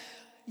ever?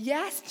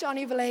 Yes,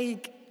 Johnny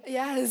Blake.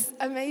 Yes,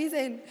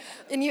 amazing.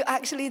 And you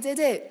actually did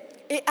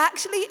it. It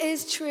actually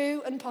is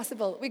true and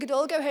possible. We could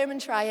all go home and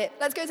try it.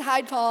 Let's go to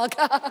Hyde Park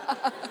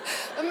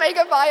and make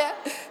a fire.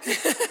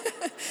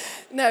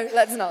 No,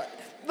 let's not.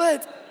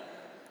 But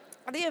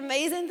the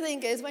amazing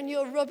thing is, when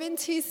you're rubbing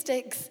 2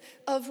 sticks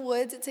of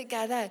wood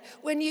together,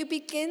 when you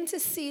begin to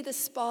see the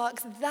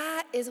sparks,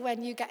 that is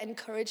when you get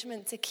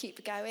encouragement to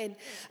keep going.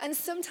 And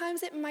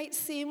sometimes it might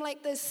seem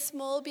like there's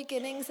small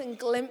beginnings and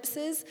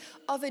glimpses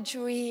of a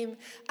dream,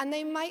 and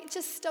they might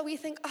just start, we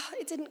think, oh,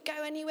 it didn't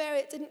go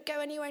anywhere,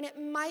 and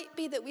it might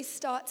be that we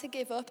start to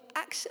give up.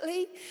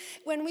 Actually,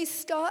 when we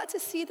start to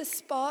see the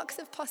sparks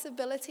of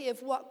possibility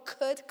of what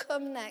could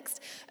come next,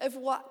 of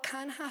what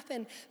can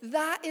happen,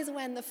 that is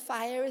when the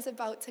fire is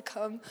about to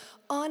come.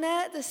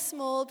 Honor the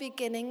small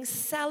beginnings.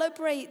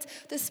 Celebrate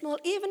the small,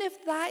 even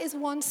if that is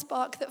one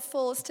spark that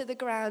falls to the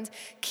ground.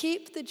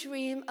 Keep the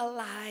dream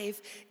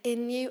alive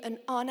in you and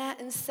honor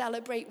and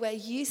celebrate where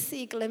you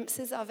see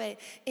glimpses of it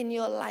in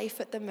your life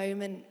at the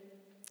moment.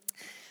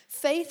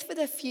 Faith for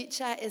the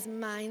future is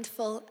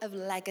mindful of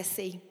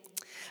legacy.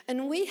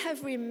 And we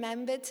have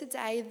remembered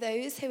today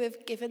those who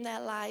have given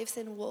their lives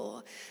in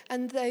war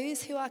and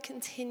those who are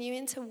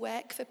continuing to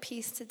work for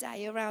peace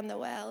today around the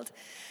world.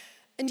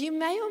 And you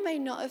may or may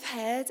not have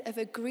heard of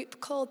a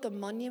group called the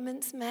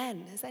Monuments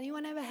Men. Has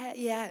anyone ever heard?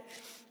 Yeah.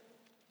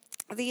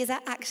 These are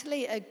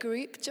actually a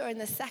group during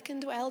the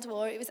Second World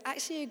War. It was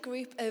actually a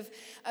group of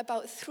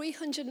about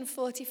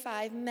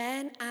 345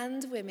 men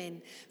and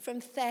women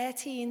from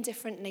 13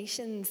 different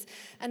nations.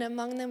 And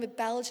among them were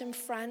Belgium,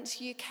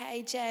 France,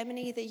 UK,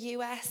 Germany, the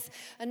US.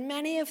 And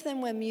many of them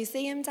were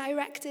museum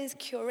directors,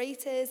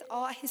 curators,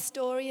 art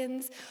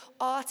historians,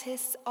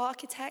 artists,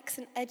 architects,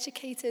 and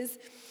educators.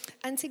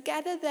 And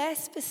together their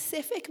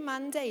specific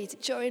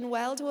mandate during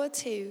World War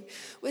II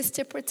was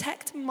to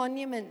protect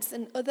monuments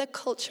and other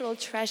cultural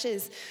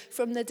treasures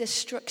from the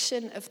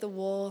destruction of the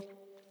war.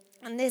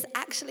 And this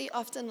actually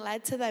often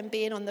led to them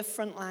being on the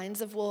front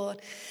lines of war.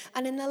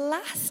 And in the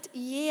last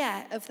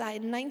year of that,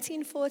 in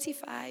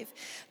 1945,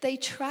 they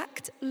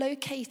tracked,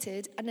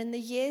 located, and in the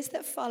years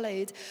that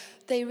followed,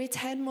 they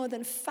returned more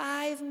than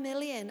 5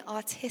 million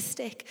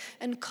artistic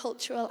and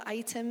cultural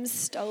items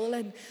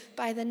stolen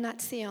by the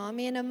Nazi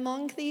army. And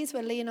among these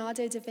were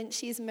Leonardo da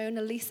Vinci's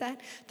Mona Lisa,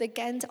 the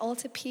Ghent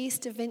altarpiece,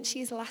 Da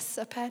Vinci's Last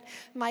Supper,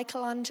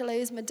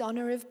 Michelangelo's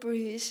Madonna of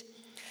Bruges.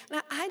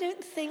 Now, I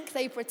don't think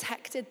they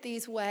protected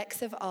these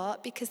works of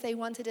art because they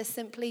wanted to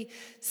simply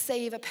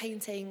save a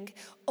painting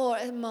or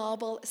a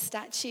marble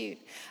statue.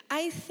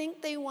 I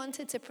think they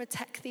wanted to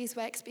protect these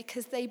works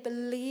because they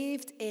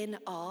believed in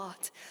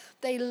art.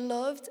 They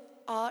loved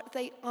art,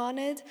 they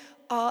honored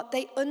art,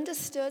 they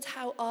understood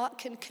how art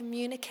can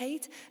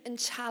communicate and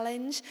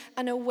challenge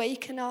and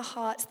awaken our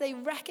hearts. They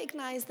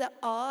recognized that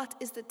art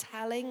is the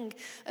telling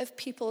of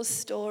people's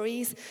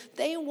stories.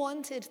 They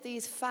wanted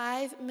these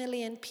 5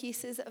 million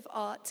pieces of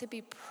art to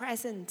be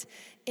present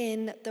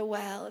in the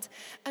world.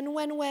 And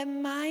when we're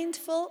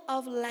mindful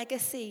of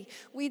legacy,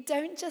 we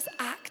don't just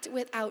act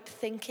without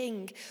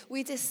thinking.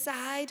 We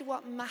decide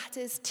what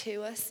matters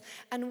to us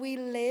and we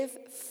live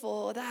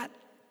for that.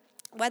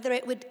 Whether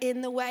it would in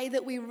the way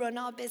that we run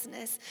our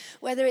business,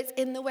 whether it's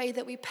in the way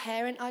that we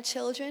parent our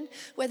children,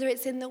 whether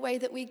it's in the way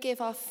that we give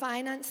our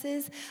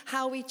finances,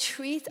 how we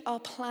treat our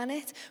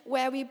planet,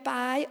 where we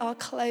buy our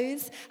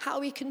clothes, how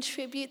we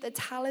contribute the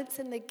talents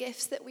and the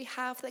gifts that we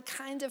have, the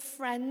kind of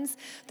friends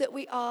that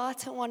we are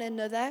to one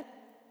another.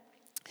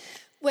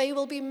 We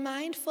will be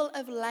mindful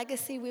of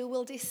legacy. We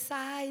will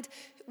decide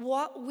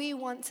what we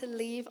want to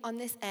leave on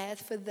this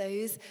earth for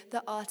those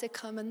that are to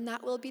come, and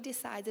that will be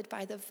decided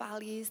by the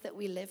values that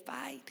we live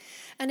by.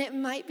 And it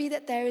might be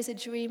that there is a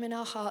dream in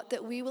our heart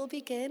that we will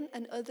begin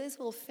and others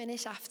will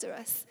finish after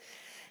us.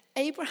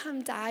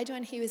 Abraham died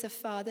when he was a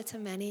father to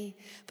many,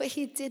 but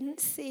he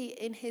didn't see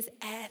in his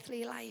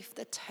earthly life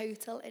the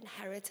total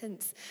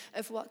inheritance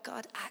of what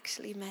God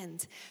actually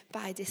meant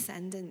by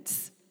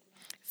descendants.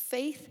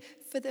 Faith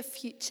for the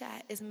future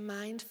is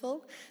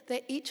mindful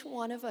that each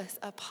one of us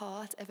are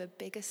part of a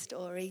bigger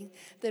story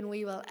than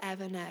we will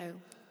ever know.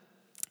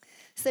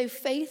 So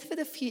faith for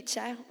the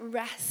future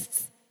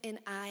rests in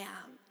I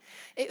am.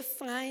 It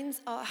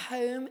finds our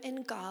home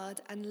in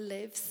God and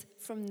lives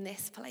from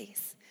this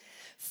place.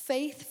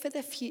 Faith for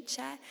the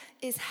future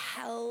is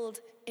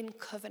held in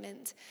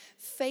covenant.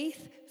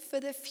 Faith for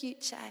the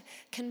future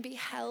can be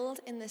held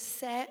in the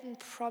certain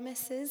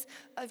promises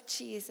of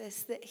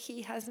Jesus that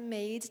he has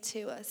made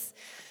to us.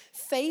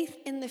 Faith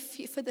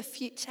for the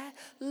future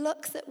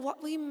looks at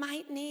what we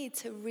might need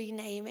to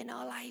rename in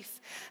our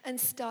life and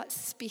start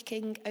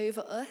speaking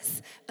over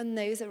us and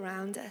those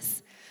around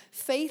us.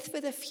 Faith for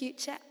the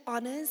future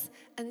honors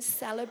and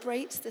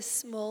celebrates the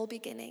small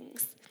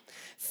beginnings.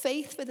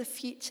 Faith for the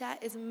future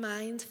is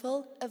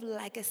mindful of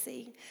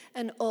legacy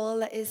and all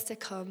that is to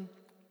come.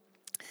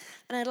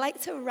 And I'd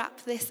like to wrap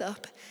this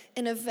up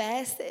in a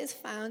verse that is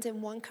found in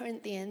 1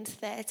 Corinthians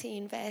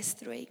 13, verse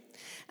 3.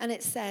 And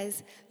it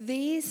says,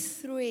 "These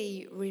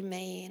three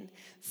remain,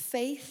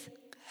 faith,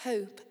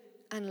 hope,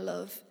 and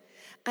love.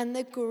 And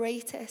the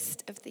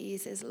greatest of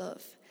these is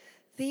love."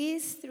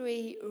 These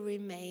three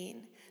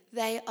remain.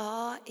 They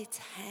are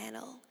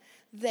eternal.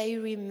 They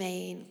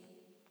remain.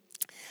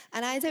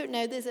 And I don't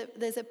know,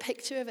 there's a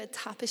picture of a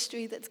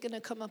tapestry that's going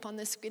to come up on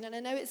the screen. And I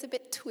know it's a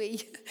bit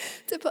twee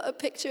to put a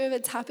picture of a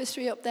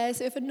tapestry up there.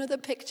 So if another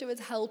picture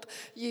would help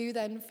you,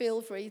 then feel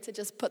free to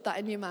just put that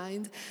in your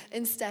mind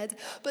instead.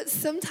 But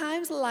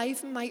sometimes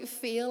life might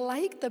feel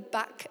like the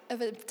back of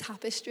a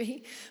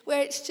tapestry,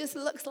 where it just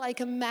looks like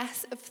a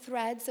mess of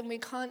threads and we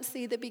can't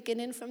see the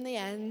beginning from the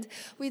end.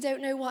 We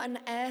don't know what on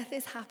earth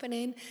is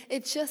happening.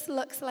 It just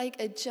looks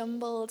like a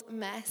jumbled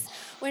mess.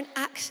 When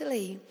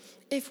actually,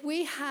 if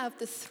we have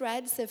the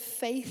threads of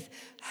faith,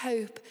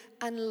 hope,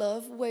 and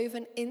love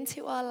woven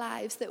into our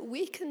lives that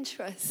we can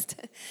trust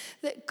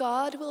that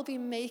God will be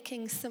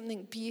making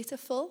something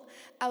beautiful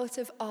out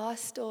of our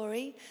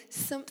story,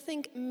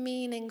 something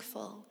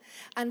meaningful,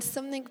 and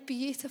something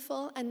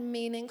beautiful and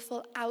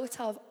meaningful out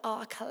of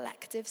our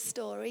collective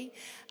story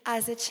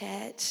as a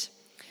church.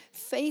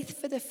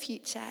 Faith for the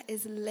future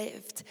is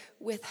lived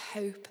with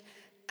hope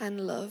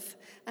and love.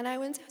 And I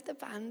wonder if the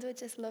band would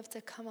just love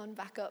to come on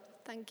back up.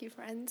 Thank you,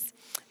 friends.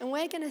 And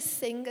we're going to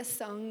sing a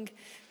song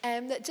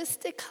that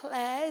just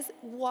declares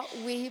what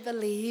we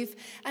believe.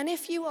 And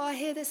if you are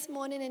here this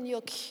morning and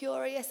you're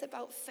curious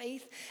about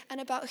faith and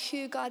about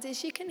who God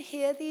is, you can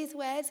hear these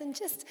words and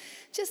just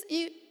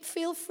you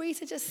feel free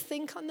to just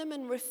think on them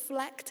and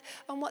reflect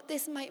on what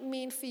this might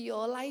mean for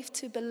your life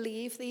to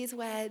believe these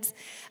words.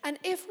 And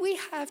if we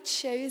have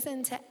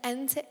chosen to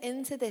enter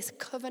into this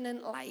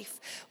covenant life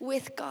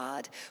with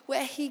God,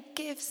 where he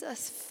gives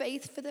us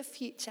faith for the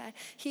future,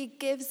 he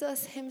gives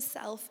us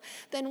himself,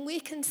 then we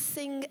can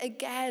sing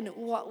again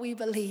what we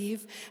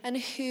believe and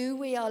who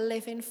we are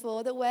living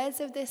for. The words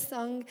of this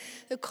song,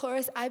 the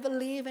chorus, I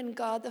believe in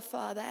God the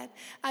Father.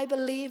 I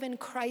believe in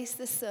Christ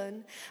the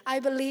Son. I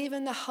believe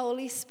in the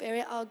Holy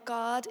Spirit. Our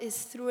God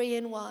is 3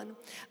 in 1.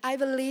 I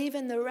believe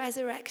in the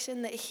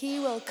resurrection, that he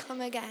will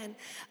come again.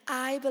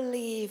 I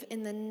believe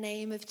in the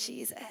name of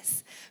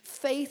Jesus.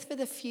 Faith for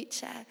the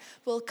future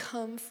will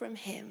come from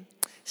him.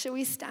 Shall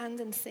we stand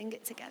and sing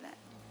it together?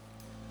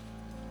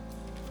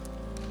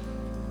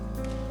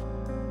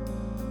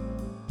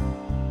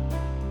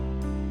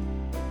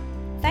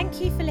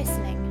 Thank you for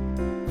listening.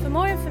 For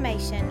more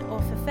information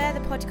or for further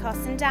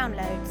podcasts and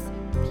downloads,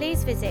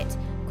 please visit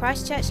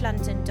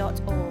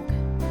christchurchlondon.org.